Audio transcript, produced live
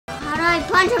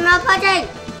punch? I'm not punching!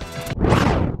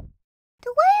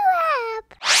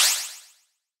 ToyRap!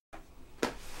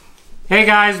 Hey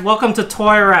guys, welcome to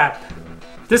ToyRap.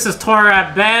 This is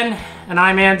ToyRap Ben, and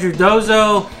I'm Andrew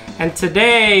Dozo, and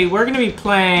today we're going to be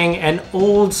playing an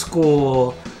old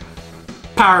school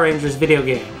Power Rangers video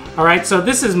game. Alright, so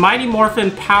this is Mighty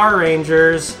Morphin Power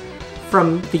Rangers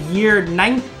from the year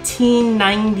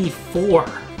 1994,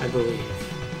 I believe.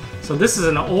 So this is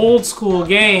an old school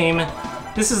game.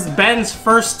 This is Ben's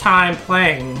first time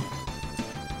playing.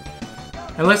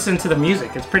 And listen to the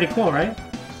music, it's pretty cool, right?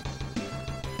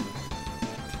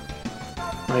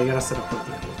 Oh, you gotta set up with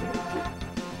it.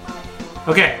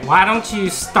 Okay, why don't you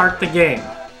start the game?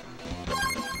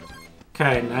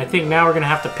 Okay, I think now we're gonna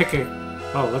have to pick a...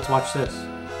 Oh, let's watch this.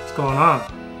 What's going on?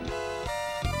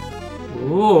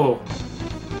 Ooh.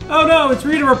 Oh no, it's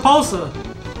Rita Repulsa.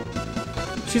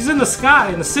 She's in the sky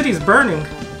and the city's burning.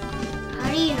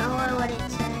 How do you know what it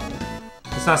said?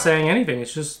 It's not saying anything,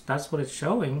 it's just, that's what it's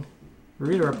showing.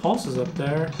 Rita Repulsa's up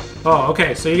there. Oh,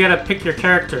 okay, so you gotta pick your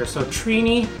character. So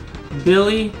Trini,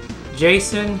 Billy,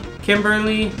 Jason,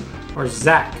 Kimberly, or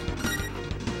Zach.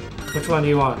 Which one do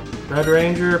you want? Red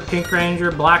Ranger, Pink Ranger,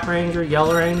 Black Ranger,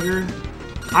 Yellow Ranger?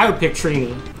 I would pick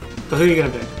Trini. So who are you gonna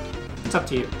pick? It's up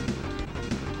to you.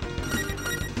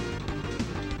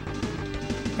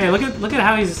 Hey, look at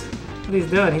how he's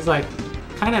doing. He's like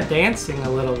kind of dancing a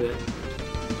little bit.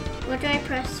 What do I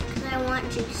press? Because I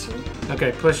want Jason.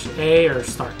 Okay, push A or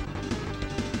start.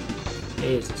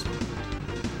 A is this one.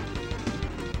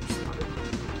 Start.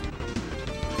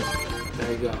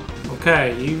 There you go.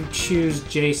 Okay, you choose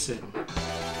Jason.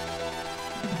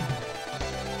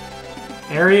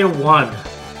 Area 1.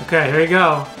 Okay, here you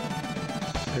go.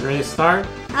 You ready to start?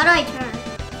 How do I turn?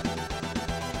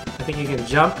 I think you can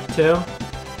jump too.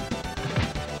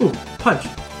 Ooh, punch.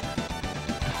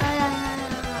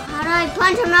 How do I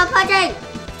punch? I'm not punching!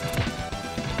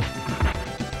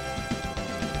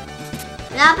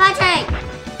 Not punching!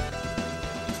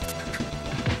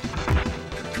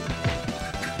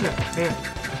 Yeah.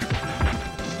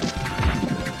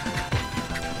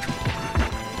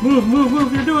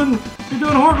 Move, you're doing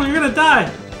horrible, you're gonna die!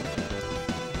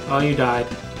 Oh, you died.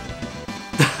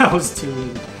 That was too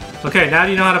easy. Okay, now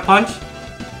do you know how to punch?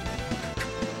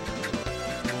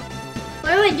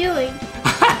 What am I doing?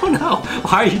 I don't know.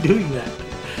 Why are you doing that?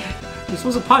 You're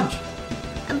supposed to punch.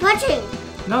 I'm punching!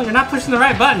 No, you're not pushing the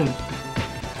right button.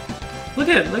 Look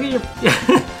at your...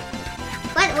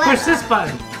 What? Push this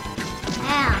button.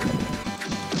 Ow.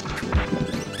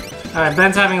 Alright,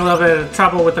 Ben's having a little bit of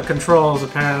trouble with the controls,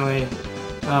 apparently.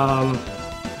 I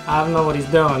don't know what he's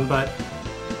doing, but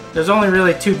there's only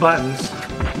really 2 buttons.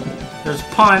 There's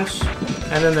punch,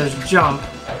 and then there's jump.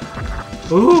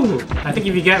 Ooh! I think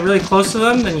if you get really close to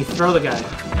them, then you throw the guy.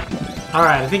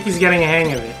 Alright, I think he's getting a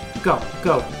hang of it. Go,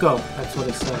 go, go. That's what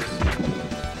it says.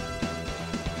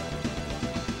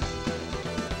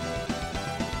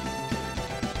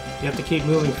 You have to keep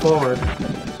moving forward.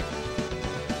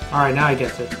 Alright, now he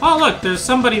gets it. Oh, look! There's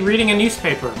somebody reading a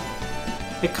newspaper.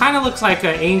 It kind of looks like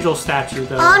an angel statue,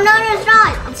 though. Oh, no, it's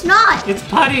not! It's not! It's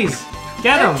putties!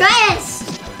 Get them! They're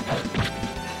dressed!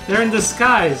 They're in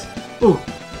disguise. Ooh,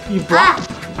 you blocked.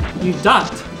 You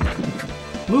ducked.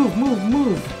 Move.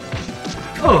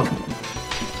 Oh.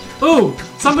 Ooh,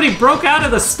 somebody broke out of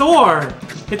the store.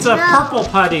 It's a purple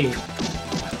putty.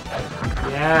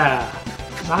 Yeah.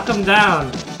 Knock them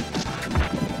down.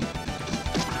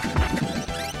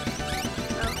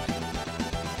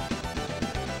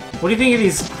 What do you think of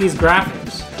these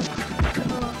graphics?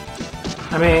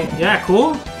 I mean, yeah,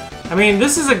 cool. I mean,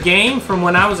 this is a game from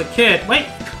when I was a kid. Wait,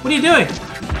 what are you doing?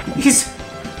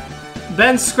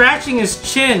 Ben's scratching his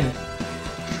chin.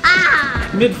 Ah!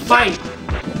 Mid-fight.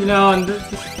 You know, and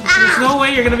there's no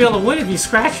way you're gonna be able to win if you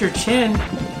scratch your chin.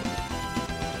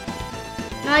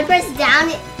 No, I press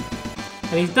down.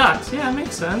 And he ducks. Yeah, it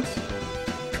makes sense.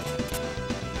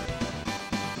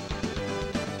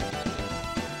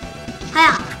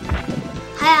 Hiya!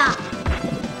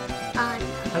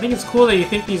 I think it's cool that you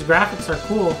think these graphics are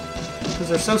cool, because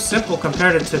they're so simple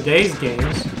compared to today's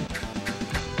games.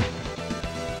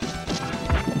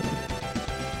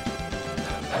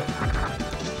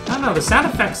 I don't know, the sound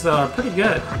effects though are pretty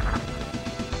good.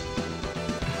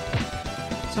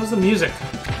 So's the music.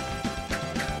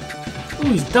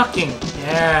 Ooh, he's ducking.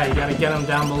 Yeah, you gotta get him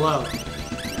down below.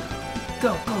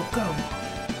 Go, go, go.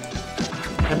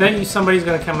 I bet you somebody's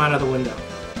gonna come out of the window.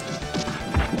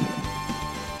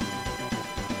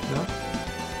 No?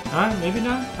 Alright, maybe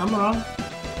not. I'm wrong.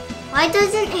 Why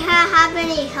doesn't he have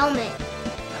any helmet?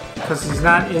 Because he's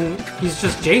not in... He's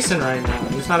just Jason right now.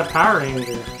 He's not a Power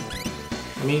Ranger.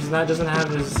 I mean, he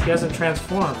hasn't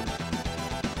transformed.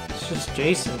 just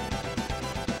Jason.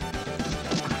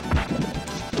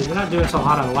 Dude, you're not doing so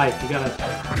hot on life. You gotta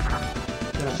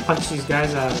punch these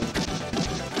guys out.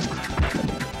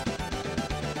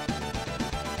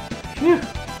 Phew.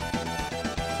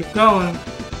 Keep going.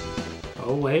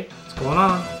 Oh wait, what's going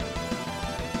on?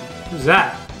 Who's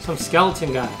that? Some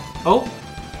skeleton guy. Oh!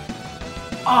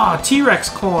 Ah, T-Rex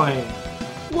coin!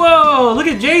 Whoa, look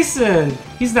at Jason!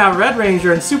 He's now Red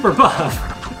Ranger and super buff.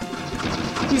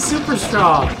 He's super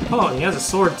strong. Oh, and he has a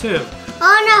sword too.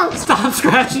 Oh no! Stop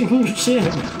scratching your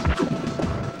chin.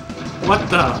 What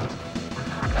the?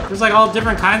 There's like all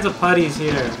different kinds of putties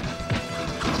here.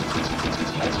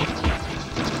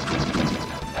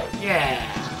 Yeah.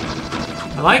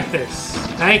 I like this.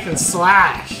 Now you can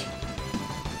slash.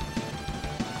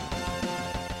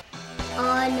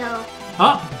 Oh no.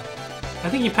 Oh! I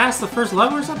think you passed the first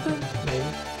level or something? Maybe.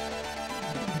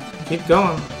 Keep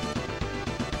going.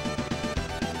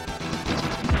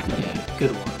 Yeah,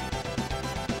 good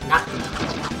one. Knock him.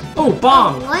 Oh,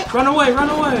 bomb! What? Run away, run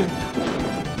away!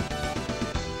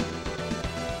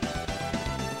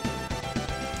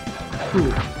 Ooh,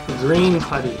 a green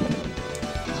putty.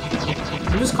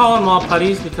 I'm just calling them all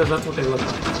putties because that's what they look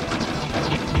like.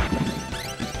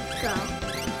 Go.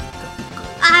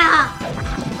 Ah!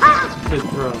 Ah! Good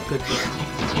throw, good throw.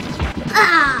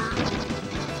 Ah!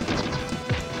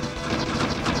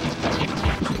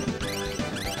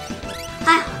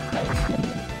 Ah!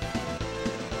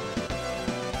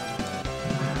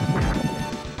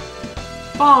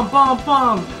 Bomb, bomb,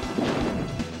 bomb!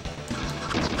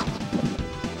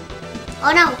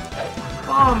 Oh no!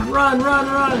 Bomb, run, run,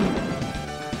 run!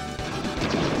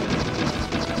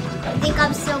 I think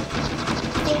I'm so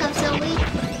weak.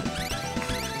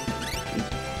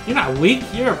 You're not weak,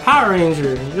 you're a Power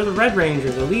Ranger. You're the Red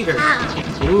Ranger, the leader.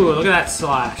 Ah. Ooh, look at that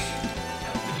slash.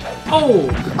 Oh!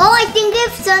 Oh, I think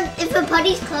if a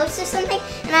putty's close to something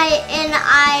and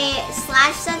I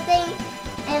slash something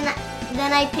and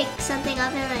then I pick something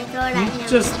up and I throw it at You him.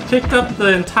 just picked up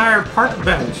the entire park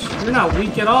bench. You're not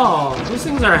weak at all. Those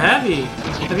things are heavy.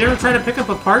 Have you ever tried to pick up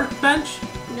a park bench?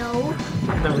 No.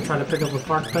 I've never tried to pick up a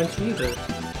park bench either.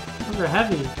 Those are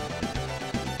heavy.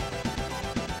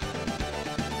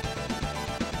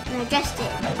 And I just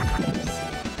did.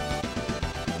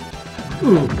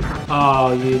 Ooh.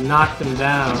 Oh, you knocked them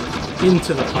down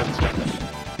into the park bench.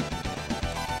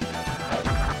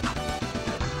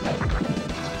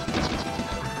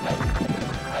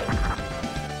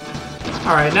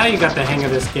 Alright, now you got the hang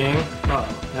of this game.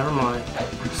 Uh-oh, never mind.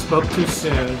 Spoke too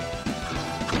soon.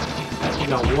 You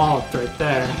got walloped right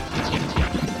there.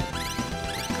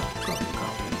 Go, go,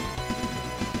 go.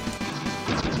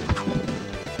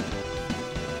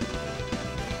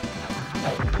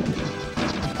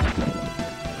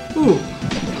 Ooh,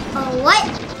 Oh, what?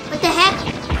 What the heck?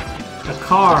 a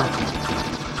car.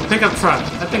 A pickup truck.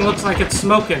 That thing looks like it's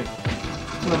smoking.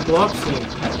 It's gonna blow up soon.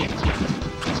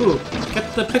 Ooh,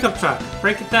 get the pickup truck.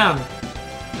 Break it down.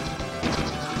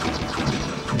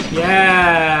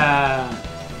 Yeah!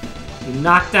 You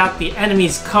knocked out the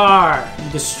enemy's car. You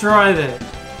destroyed it.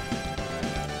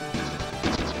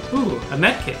 Ooh, a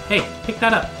medkit. Hey, pick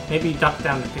that up. Maybe duck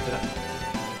down to pick it up.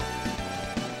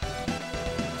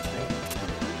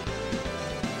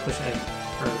 Push A.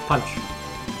 Or punch.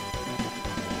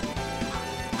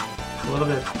 A little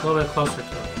bit closer to it.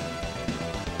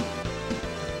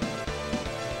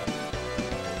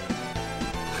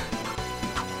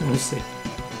 Let me see.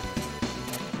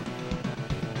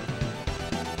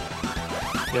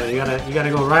 Yeah, you gotta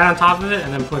go right on top of it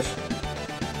and then push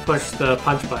the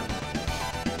punch button.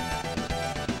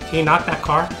 Can you knock that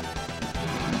car?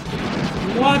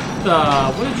 What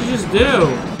did you just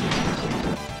do?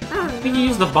 I think you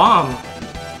used the bomb.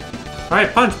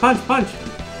 Alright, punch, punch, punch.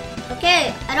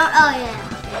 Okay, I don't. Oh yeah.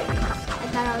 I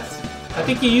thought I was. I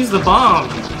think you used the bomb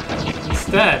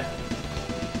instead.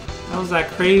 That was that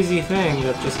crazy thing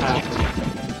that just happened.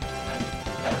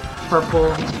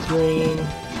 Purple, green.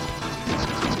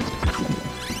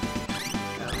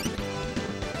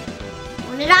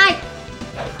 When did I?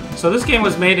 So this game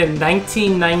was made in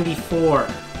 1994.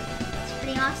 It's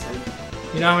pretty awesome.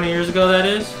 You know how many years ago that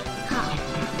is?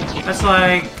 Huh. That's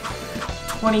like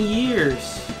 20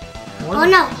 years. Oh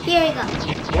no, here we go.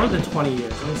 More than 20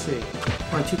 years. Let me see.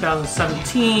 We're in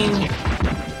 2017.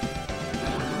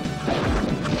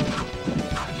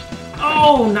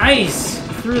 Oh, nice!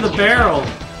 Through the barrel.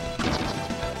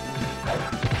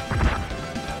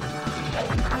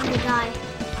 I'm gonna die.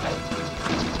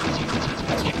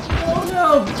 Oh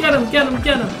no! Get him! Get him!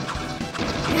 Get him!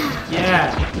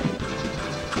 Yeah.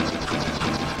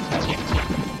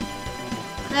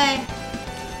 Okay.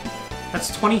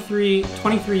 That's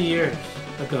 23 years.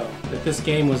 ago that this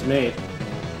game was made.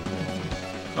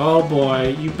 Oh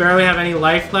boy, you barely have any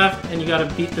life left, and you gotta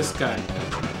beat this guy.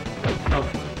 Oh.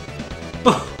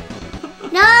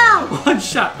 No! One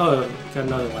shot. Oh, got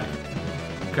another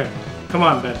life. Okay, come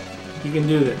on, Ben. You can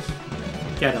do this.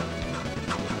 Get him.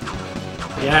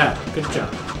 Yeah, good job.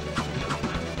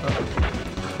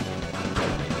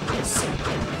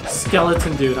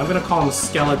 Skeleton dude. I'm gonna call him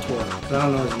Skeletor, because I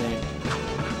don't know his name.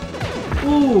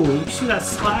 Ooh, you see that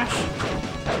slash?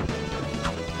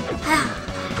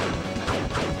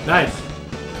 Nice.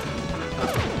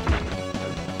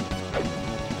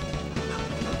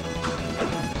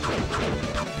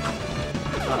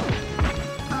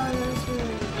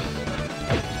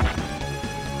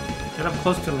 Get up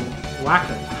close to him and whack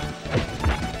him.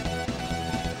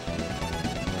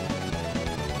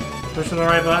 Pushing the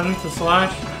right button to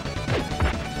slash.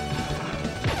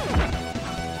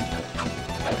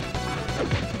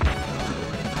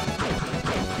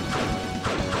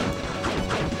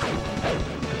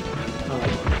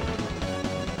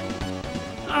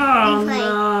 Oh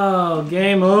no!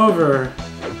 Game over.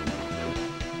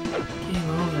 Game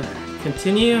over.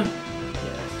 Continue? Yes.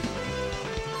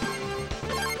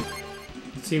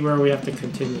 Let's see where we have to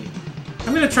continue.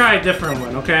 I'm gonna try a different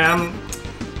one, okay? I'm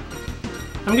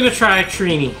gonna try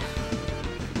Trini.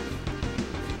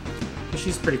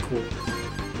 She's pretty cool.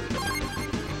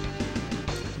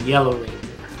 Yellow Ranger.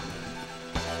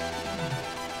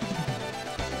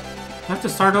 I have to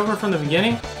start over from the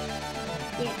beginning?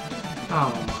 Yeah.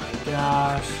 Oh my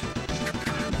gosh.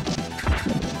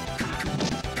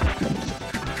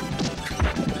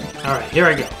 Alright, here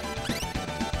I go.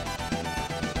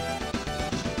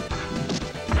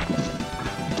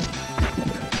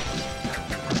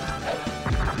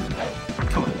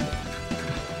 Come on.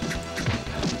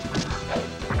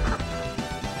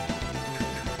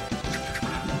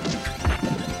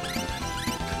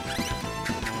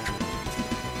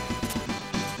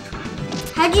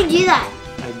 How'd you do that?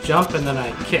 I jump and then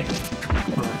I kick.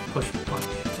 Or I push punch.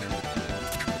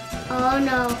 Oh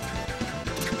no.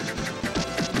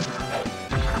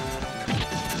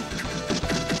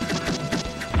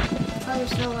 Oh, you're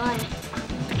still alive.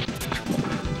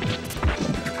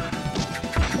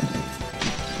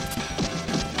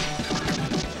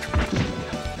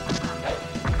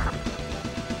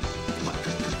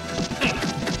 Hey,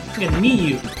 I'm gonna knee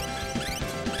you.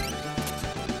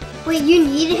 Wait, you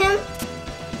need him?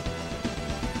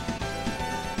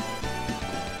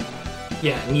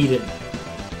 Yeah, need him.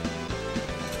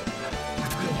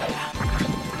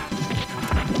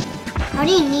 How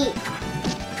do you need?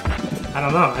 I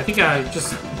don't know. I think I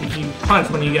just, if you punch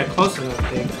when you get close enough,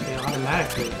 they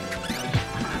automatically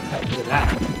do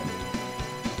that.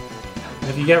 And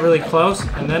if you get really close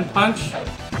and then punch,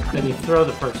 then you throw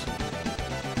the person.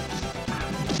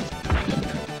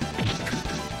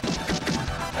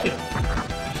 Yeah.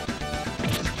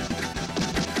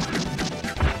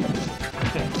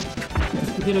 Okay.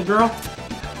 You hit a girl?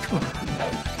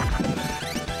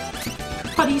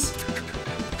 Putties.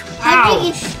 How do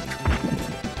you Ouch!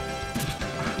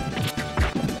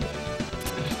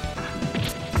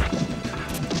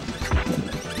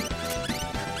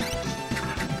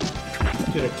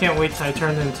 Dude, I can't wait till I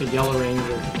turn into Yellow Ranger.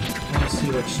 I want to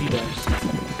see what she does.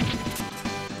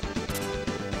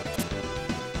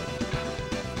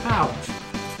 Ouch!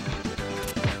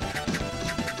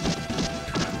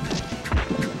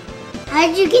 How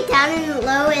did you get down and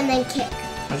low and then kick?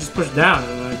 I just push down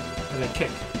and I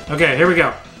kick. Okay, here we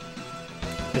go.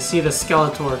 I see the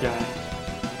Skeletor guy.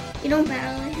 You don't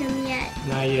battle him yet.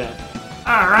 Not yet.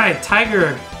 Alright,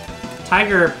 Tiger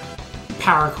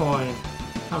Power Coin.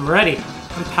 I'm ready.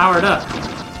 I'm powered up.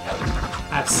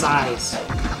 I have size.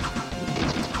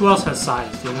 Who else has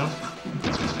size, do you know?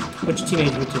 Which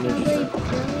Teenage Mutant Ninja Turtle?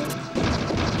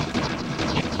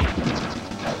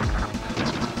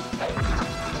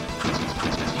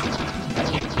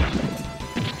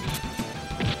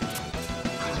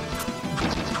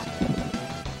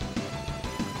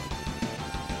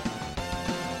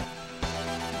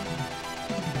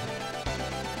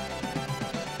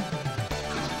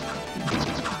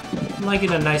 I'm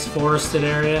liking a nice forested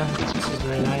area. This is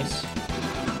very nice.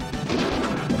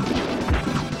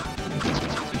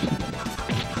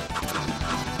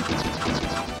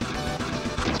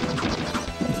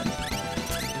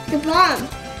 The bomb.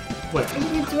 Where?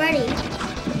 It's ready.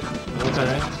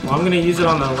 Okay. Well, I'm gonna use it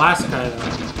on the last guy though.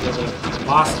 The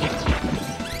boss guy.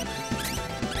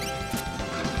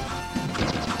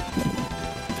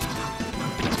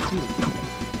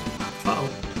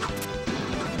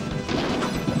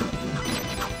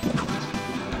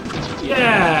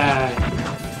 Yeah!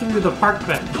 Through the park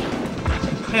bench.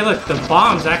 Hey, look, the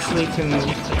bombs actually can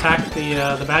attack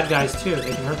the bad guys too.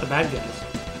 They can hurt the bad guys.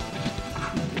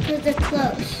 Because they're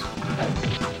close.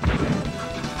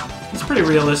 It's pretty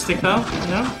realistic, though, you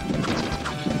know?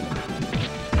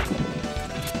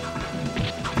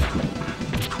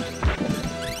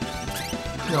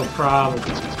 No problem.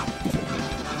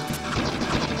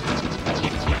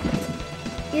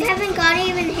 You haven't got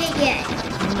even hit yet.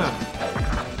 No.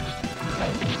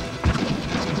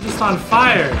 I'm just on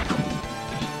fire.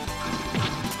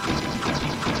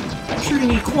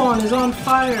 Trini Kwan is on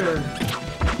fire.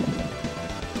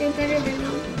 You're better than me.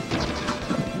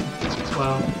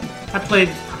 Well, I played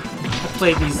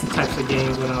these types of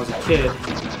games when I was a kid.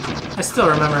 I still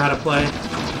remember how to play.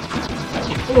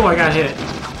 Oh, I got hit.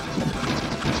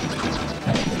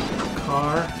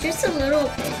 Car. Just a little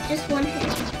bit. Just one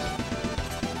hit.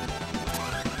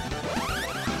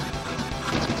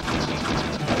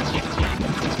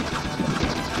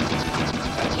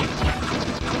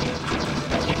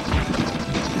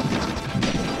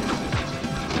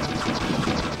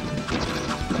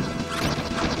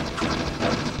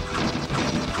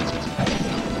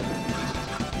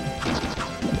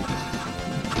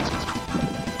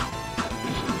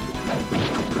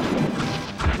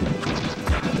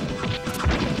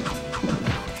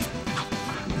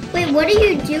 What are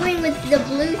you doing with the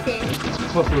blue thing?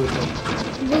 What blue thing?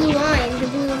 Blue line, the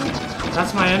blue.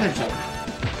 That's my energy. Is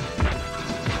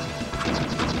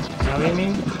that what you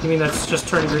mean? You mean that's just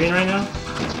turned green right now?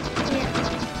 Yeah.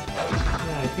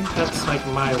 Yeah, I think that's like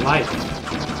my life.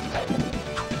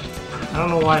 I don't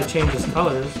know why it changes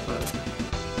colors, but...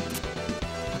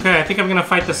 Okay, I think I'm gonna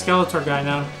fight the Skeletor guy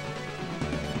now.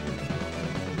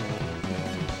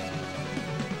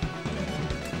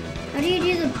 How do you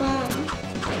do the bomb?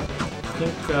 I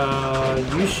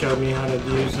think you showed me how to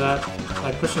use that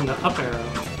by pushing the up arrow.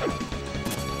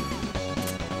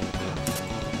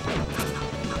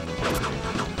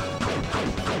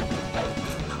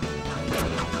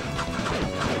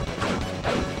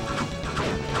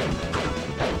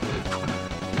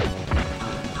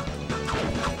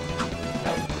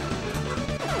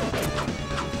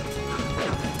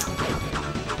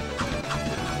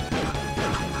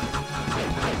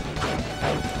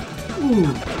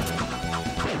 Ooh.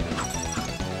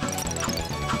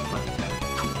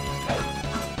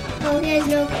 Oh, he has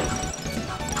no...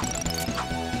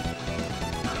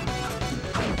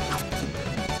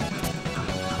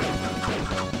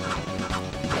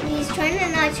 He's trying to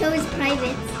not show his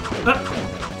privates.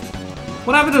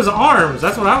 What happened to his arms?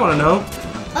 That's what I want to know.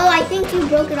 Oh, I think you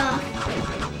broke it off.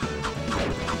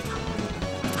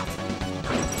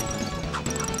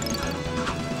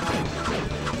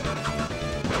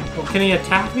 Well, can he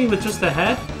attack me with just the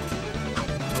head?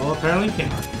 Well, apparently he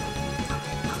can't.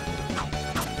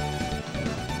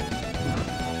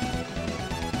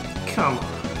 Come on.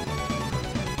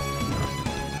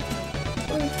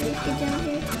 Oh, please get down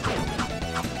here.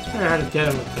 Let's figure out how to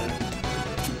get him up there.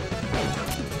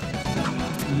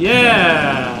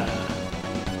 Yeah!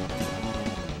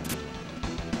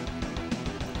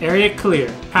 Area clear.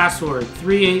 Password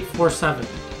 3847.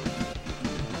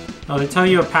 Oh, they tell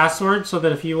you a password so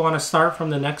that if you want to start from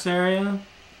the next area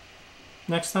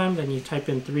next time, then you type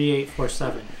in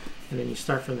 3847 and then you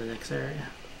start from the next area.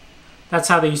 That's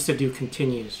how they used to do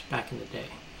continues back in the day.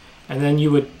 And then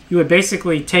you would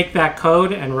basically take that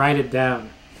code and write it down.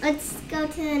 Let's go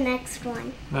to the next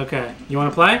one. Okay. You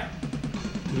want to play?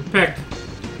 You pick.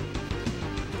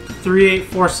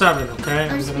 3847, okay?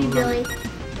 I'll just be Billy.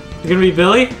 You're gonna be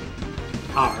Billy?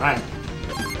 Alright.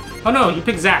 Oh no, you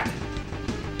pick Zach.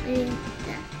 I mean,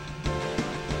 that.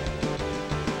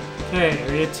 Okay,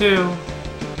 area 2.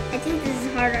 I think this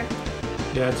is harder.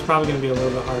 Yeah, it's probably gonna be a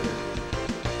little bit harder.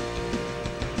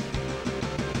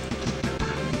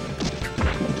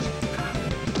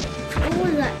 What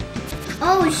was that?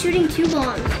 Oh, it's shooting 2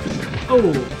 bombs.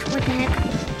 Oh! What the heck?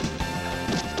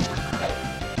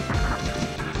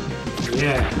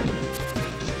 Yeah.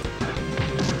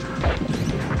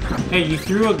 Hey, you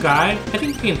threw a guy? I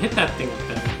think you can hit that thing up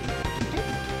there.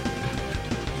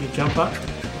 You jump up?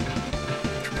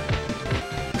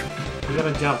 You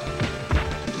gotta jump.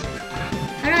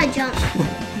 How do I jump?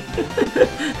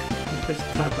 Push the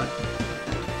top button.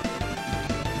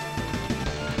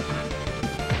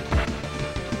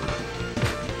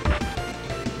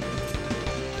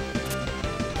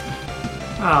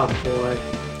 Oh boy.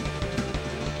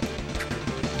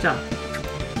 Jump.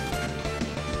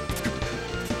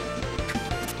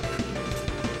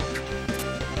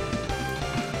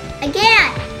 I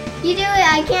can't! You do it,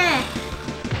 I can't.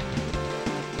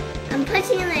 I'm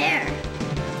punching in the air.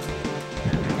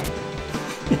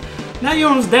 Now you're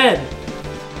almost dead.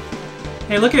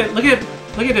 Hey, look at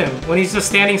him when he's just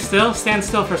standing still. Stand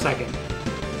still for a second.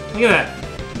 Look at that.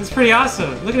 That's pretty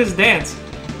awesome. Look at his dance.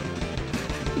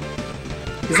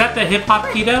 Is that the hip hop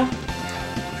keto? I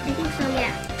think so.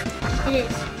 Yeah, it is.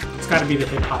 It's got to be the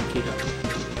hip hop keto.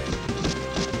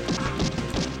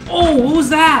 Oh, what was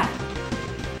that?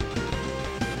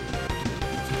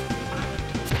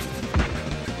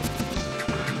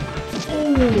 Oh.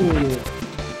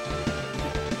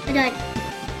 I died.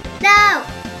 No!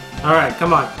 Alright,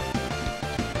 come on.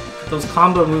 Those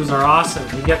combo moves are awesome.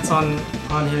 He gets on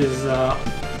his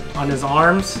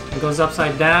arms and goes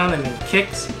upside down and then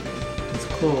kicks. It's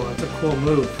cool. That's a cool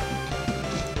move.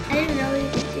 I didn't know you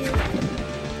could do that.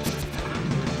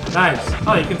 Nice.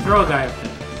 Oh, you can throw a guy up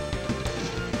there.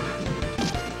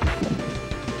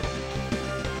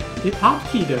 Hip hop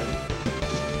keto.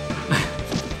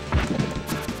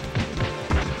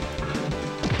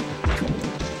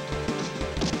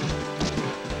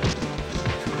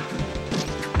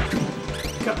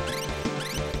 Go.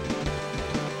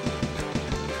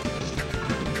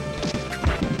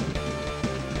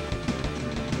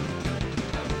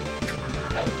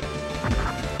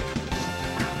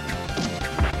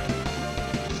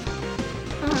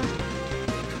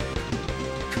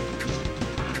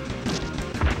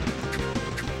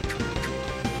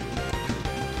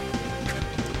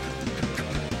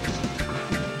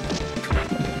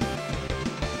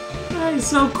 It's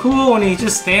so cool when he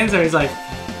just stands there. He's like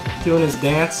doing his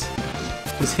dance,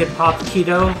 his hip hop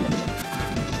keto.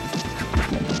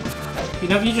 You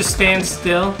know, if you just stand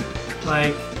still,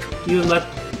 like you let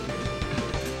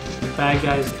the bad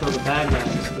guys kill the bad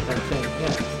guys with that thing.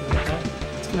 Yeah, see like that?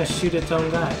 It's gonna shoot its own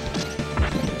guy.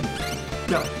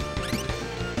 Go.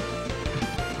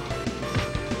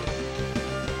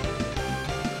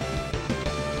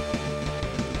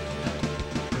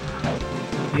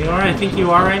 You know where I think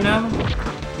you are right now?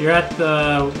 You're at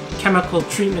the chemical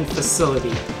treatment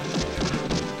facility.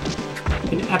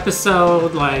 In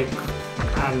episode, like,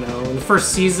 I don't know, in the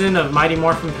first season of Mighty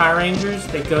Morphin Power Rangers,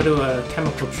 they go to a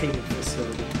chemical treatment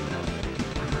facility.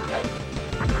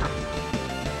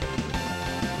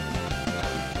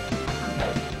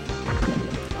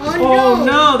 Oh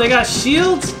no, they got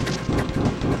shields?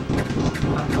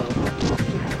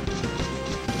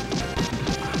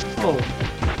 Oh.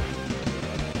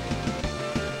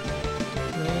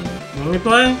 Let me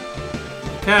play?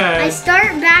 Okay. I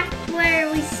start back where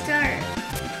we start.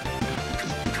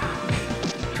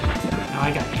 Now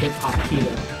I got hip hop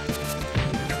keto.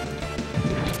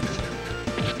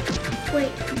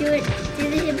 Wait, do the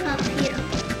hip hop keto.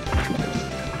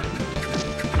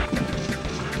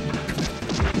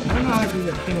 I don't know how to do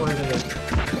the thing where they...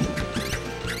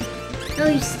 No,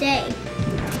 you stay.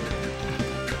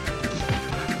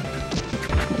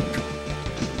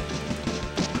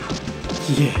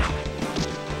 Yeah.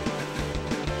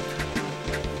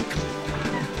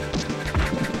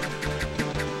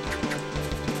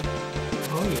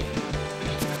 Oh yeah.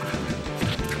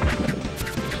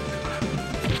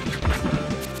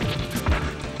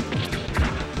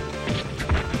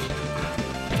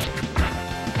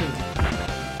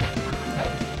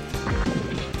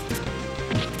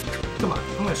 Come on,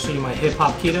 I'm gonna show you my hip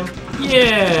hop keto.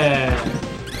 Yeah.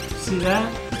 See that?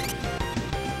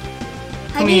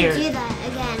 How do you do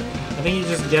that again? I think you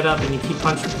just get up and you keep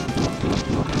punching.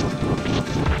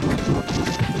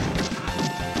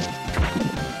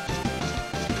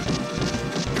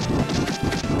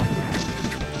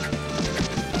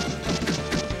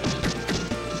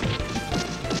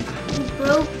 You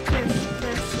broke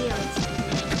their shields.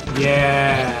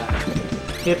 Yeah.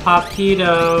 Hip hop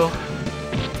keto.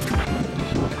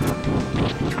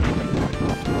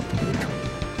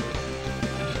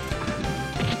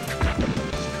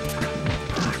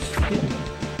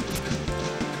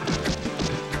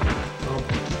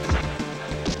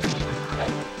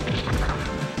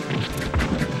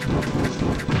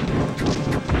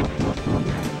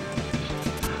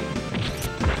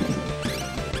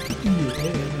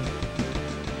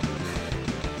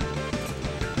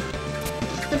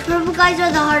 The purple guys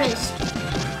are the hardest.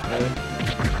 Really?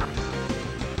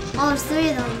 Oh, there's 3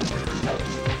 of them.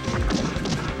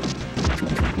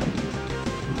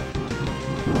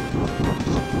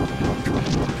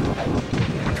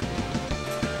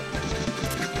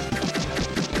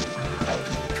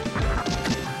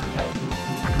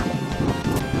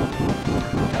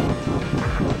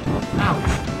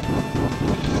 Ouch.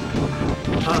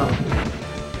 Uh-oh.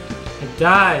 I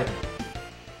died.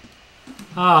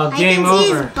 Oh, game I can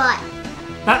see over. his butt.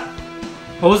 Ah,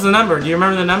 what was the number? Do you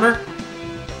remember the number?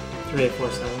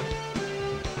 3847.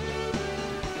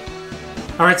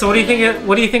 All right. So what do you think?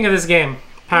 What do you think of this game,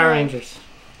 Power Rangers?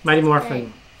 Mighty Morphin.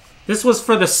 Right. This was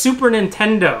for the Super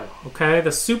Nintendo, okay?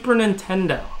 The Super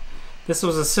Nintendo. This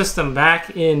was a system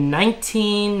back in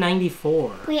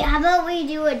 1994. Wait, how about we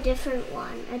do a different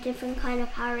one? A different kind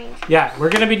of Power Ranger? Yeah, we're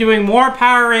going to be doing more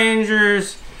Power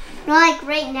Rangers. No, like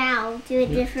right now. Do a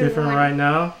different one. Right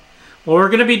now? Well, we're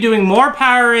going to be doing more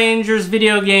Power Rangers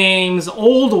video games,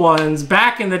 old ones,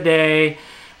 back in the day.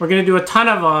 We're going to do a ton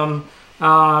of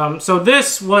them. So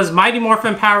this was Mighty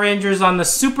Morphin Power Rangers on the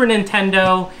Super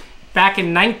Nintendo back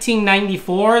in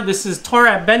 1994. This is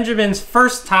ToyRap Benjamin's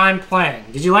first time playing.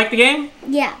 Did you like the game?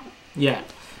 Yeah. Yeah.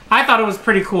 I thought it was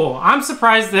pretty cool. I'm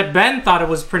surprised that Ben thought it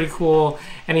was pretty cool,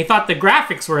 and he thought the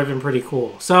graphics were even pretty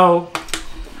cool. So,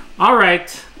 all right.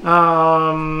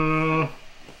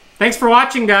 Thanks for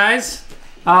watching, guys.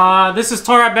 This is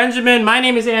ToyRap Benjamin. My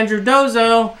name is Andrew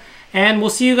Dozo, and we'll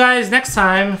see you guys next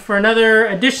time for another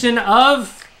edition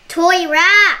of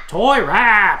ToyRap.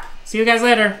 ToyRap. See you guys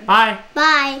later. Bye.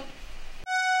 Bye.